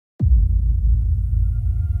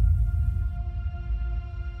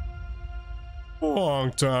A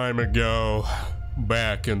long time ago,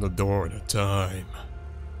 back in the dawn of time,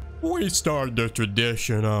 we started a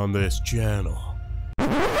tradition on this channel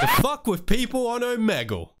to fuck with people on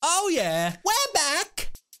Omegle. Oh yeah, we're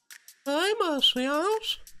back! Hey,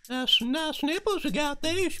 Marcials. That's some nice nipples you got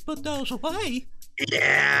there. You should put those away.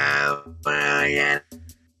 Yeah, well, yeah.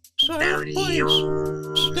 Sir, please,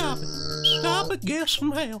 stop it. Stop it, get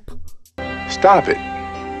some help. Stop it.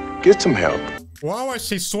 Get some help. While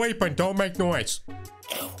she's sleeping, don't make noise.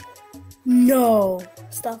 No.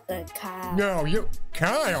 Stop that, Kyle. No, you...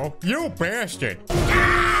 Kyle, you bastard.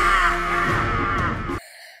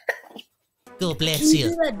 God bless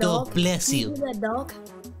you. God bless you. That dog.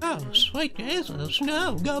 Oh, sweet Jesus.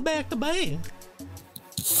 No, go back to bed.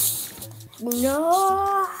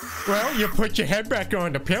 No. Well, you put your head back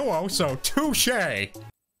on the pillow, so touche.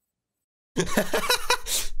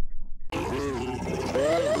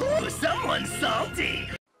 Someone's salty.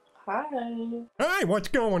 Hi. Hey, what's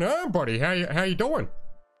going on, buddy? How you doing?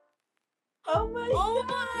 Oh my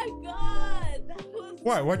god. That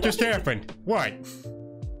was What just happened? What?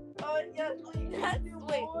 Oh yes, that's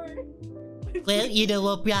more. Well, you know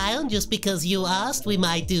what, Brian? Just because you asked, we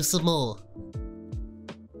might do some more.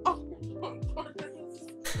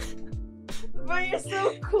 Bro, you're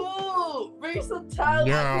so cool. Bro, you're so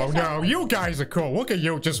talented. No, you guys are cool. Look at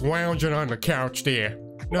you just lounging on the couch there.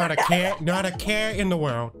 Not a care in the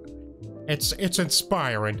world. It's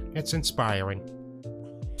inspiring. It's inspiring.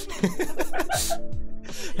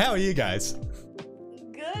 How are you guys?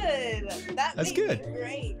 Good. That's good.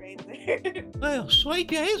 Great right there. Well, sweet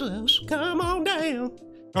Jesus, come on down.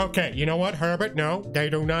 Okay, you know what, Herbert? No, they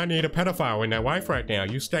do not need a pedophile in their life right now.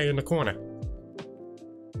 You stay in the corner.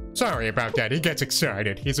 Sorry about that. He gets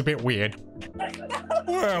excited. He's a bit weird.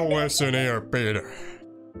 Well, listen here, Peter.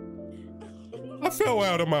 I fell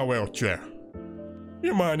out of my wheelchair.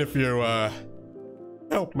 You mind if you,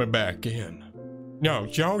 help me back in? No,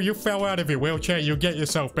 Joe, you fell out of your wheelchair. You get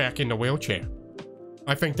yourself back in the wheelchair.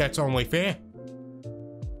 I think that's only fair.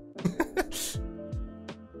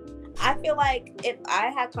 I feel like if I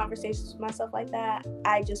had conversations with myself like that,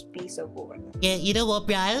 I'd just be so cool right now. Yeah, you know what,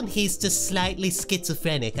 Brian? He's just slightly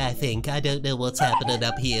schizophrenic, I think. I don't know what's happening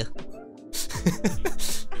up here.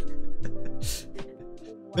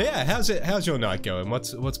 But yeah, how's your night going?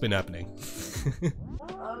 What's been happening?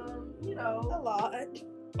 You know, a lot.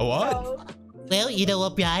 A what? Well, you know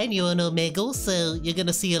what, Brian? You're an Omegle, so you're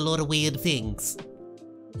gonna see a lot of weird things.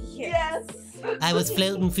 Yes. I was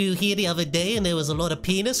floating through here the other day and there was a lot of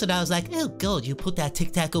penis and I was like, oh god, you put that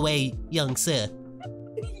Tic Tac away, young sir.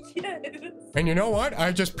 Yes. And you know what?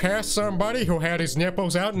 I just passed somebody who had his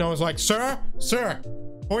nipples out and I was like, sir,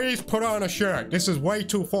 please put on a shirt. This is way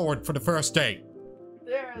too forward for the first date.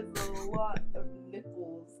 There is a lot of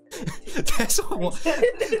nipples. That's a lot.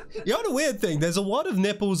 You know the weird thing? There's a lot of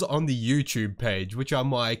nipples on the YouTube page, which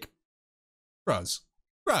I'm like, Ruz.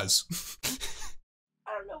 I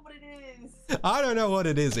don't know what it is. I don't know what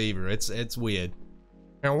it is either. It's weird.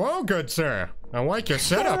 Hello, good sir. I like your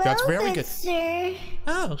setup. That's very good. Sir.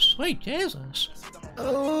 Oh, sweet Jesus.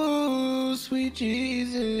 Oh, sweet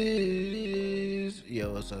Jesus.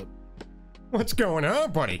 Yo, what's up? What's going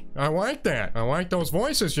on, buddy? I like that. I like those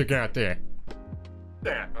voices you got there.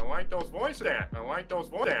 I like those voices. I like those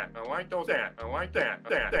voices. I like those. I like that.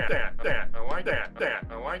 I like that.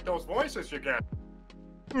 I like those voices you got.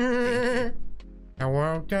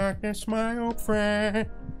 Hello, darkness, my old friend.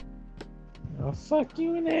 I'll fuck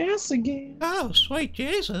you in the ass again. Oh, sweet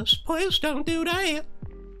Jesus, please don't do that.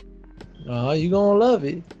 Oh, you gonna love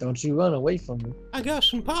it. Don't you run away from me. I got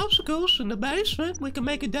some popsicles in the basement. We can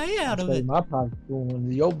make a day out of it. My popsicle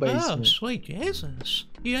in your Oh, basement. sweet Jesus.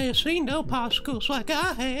 You ain't seen no popsicles like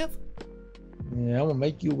I have. Yeah, I'm gonna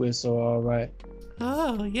make you whistle, alright.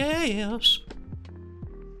 Oh, yes.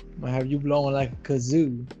 I'm gonna have you blowing like a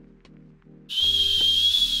kazoo.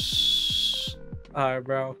 Alright,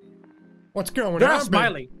 bro. What's going You're on, not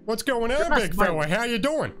smiling. What's going You're on, not big smiling. fella? How you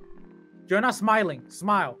doing? You're not smiling.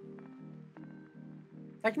 Smile.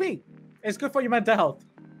 Like me. It's good for your mental health.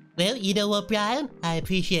 Well, you know what, Brian? I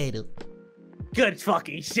appreciate it. Good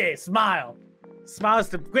fucking shit. Smile. Smile is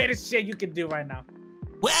the greatest shit you can do right now.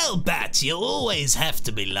 Well, Bats, you always have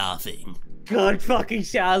to be laughing. Good fucking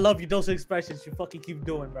shit. I love you. Those expressions you fucking keep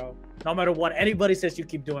doing, bro. No matter what anybody says, you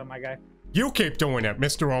keep doing, my guy. You keep doing it,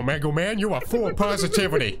 Mr. Omegle Man. You are full of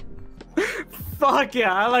positivity. Fuck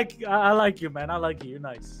yeah. I like you, man. I like you. You're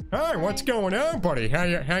nice. Hi, what's going on, buddy? How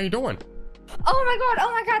you doing? Oh my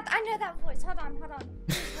god, I know that voice. Hold on. What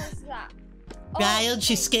voice is that? Brian,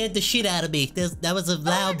 she scared the shit out of me. That was a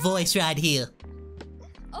loud voice right here.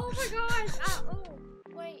 Oh my gosh. Oh.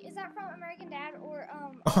 Wait, is that from American Dad or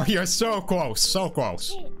Oh, you're so close, so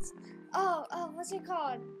close. What's it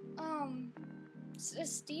called?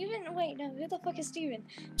 Steven? Wait, no, who the fuck is Steven?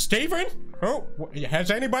 Steven? Oh,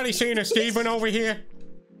 has anybody seen a Steven over here?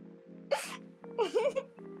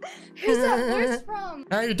 Who's that voice from?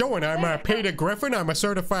 How you doing? I'm Peter Griffin. I'm a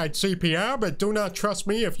certified CPR, but do not trust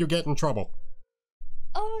me if you get in trouble.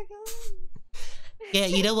 Oh my god. Yeah,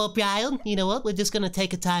 you know what, Brian? You know what? We're just gonna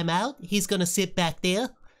take a time out. He's gonna sit back there.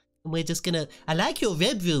 And we're just gonna... I like your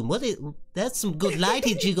red room. That's some good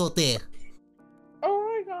lightage you got there. Oh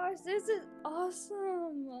my gosh, this is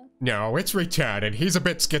awesome. No, it's retarded. He's a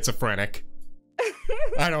bit schizophrenic.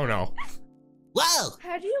 I don't know. Whoa!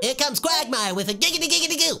 Here comes Quagmire with a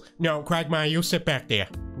giggity-giggity-goo! No, Quagmire, you sit back there.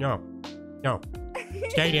 No. No.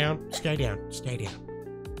 Stay down. Stay down. Stay down.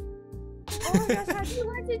 Oh my gosh, how do you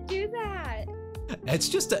learn to do that?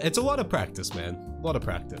 It's a lot of practice, man. A lot of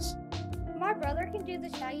practice. My brother can do the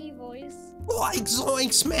Shaggy voice. Like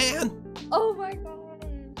zoinks, man! Oh my god.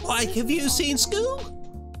 Like, have you seen Scoob?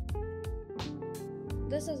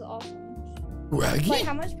 This is awesome. Raggy? Wait,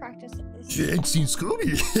 how much practice is this? You ain't seen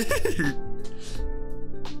Scooby.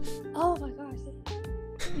 Oh my gosh.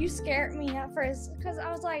 You scared me at first, because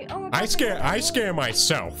I was like, oh my god. I scare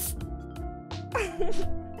myself.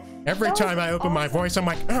 Every time I open my voice, I'm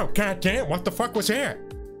like, oh god damn, what the fuck was that?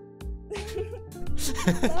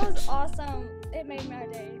 That was awesome. It made my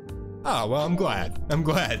day. Oh, well, I'm glad. I'm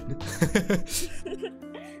glad.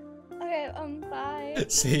 Okay, bye.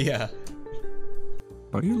 See ya.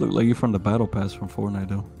 Oh, you look like you're from the Battle Pass from Fortnite,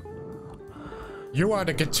 though. You are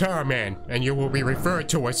the guitar man, and you will be referred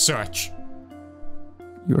to as such.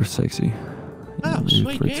 You're sexy. Oh,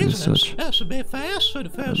 sweet Jesus. That's a bit fast for the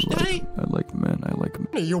first day. I like men. I like men.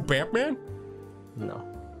 Are you Batman? No.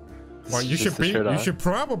 Well, you should be. You should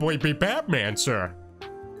probably be Batman, sir.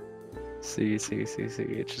 See. It's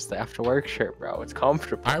just the after work shirt, bro. It's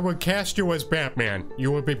comfortable. I would cast you as Batman.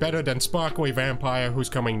 You would be better than Sparkly Vampire, who's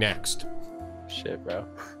coming next. Shit, bro.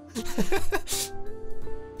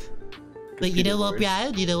 But you know what,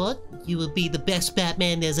 Brian? You know what? You will be the best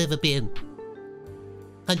Batman there's ever been.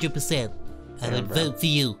 100%. I would vote for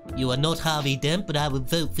you. You are not Harvey Dent, but I would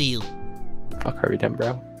vote for you. Fuck Harvey Dent,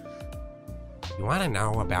 bro. You want to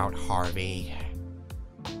know about Harvey?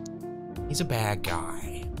 He's a bad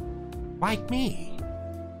guy. Like me.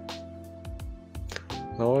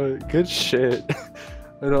 No, good shit.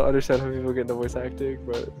 I don't understand how people get into voice acting,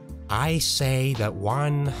 but... I say that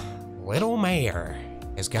one little mayor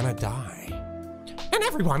is gonna die. And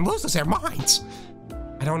everyone loses their minds.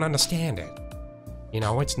 I don't understand it. You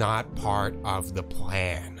know, it's not part of the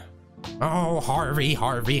plan. Oh,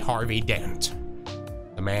 Harvey Dent.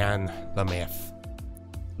 The man, the myth,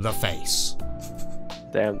 the face.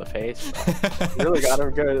 Damn, the face. You really got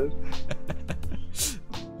him good.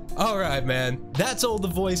 Alright, man. That's all the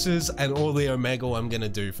voices and all the Omegle I'm gonna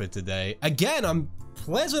do for today. Again, I'm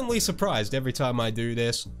pleasantly surprised every time I do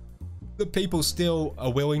this that people still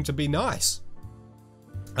are willing to be nice.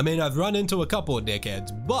 I mean, I've run into a couple of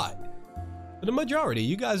dickheads, but for the majority,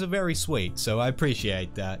 you guys are very sweet, so I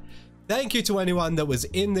appreciate that. Thank you to anyone that was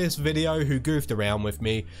in this video who goofed around with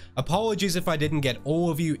me. Apologies if I didn't get all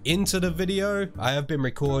of you into the video. I have been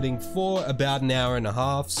recording for about an hour and a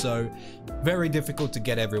half, so very difficult to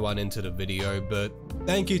get everyone into the video, but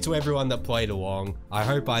thank you to everyone that played along. I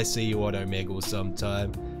hope I see you on Omegle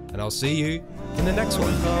sometime, and I'll see you in the next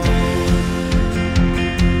one.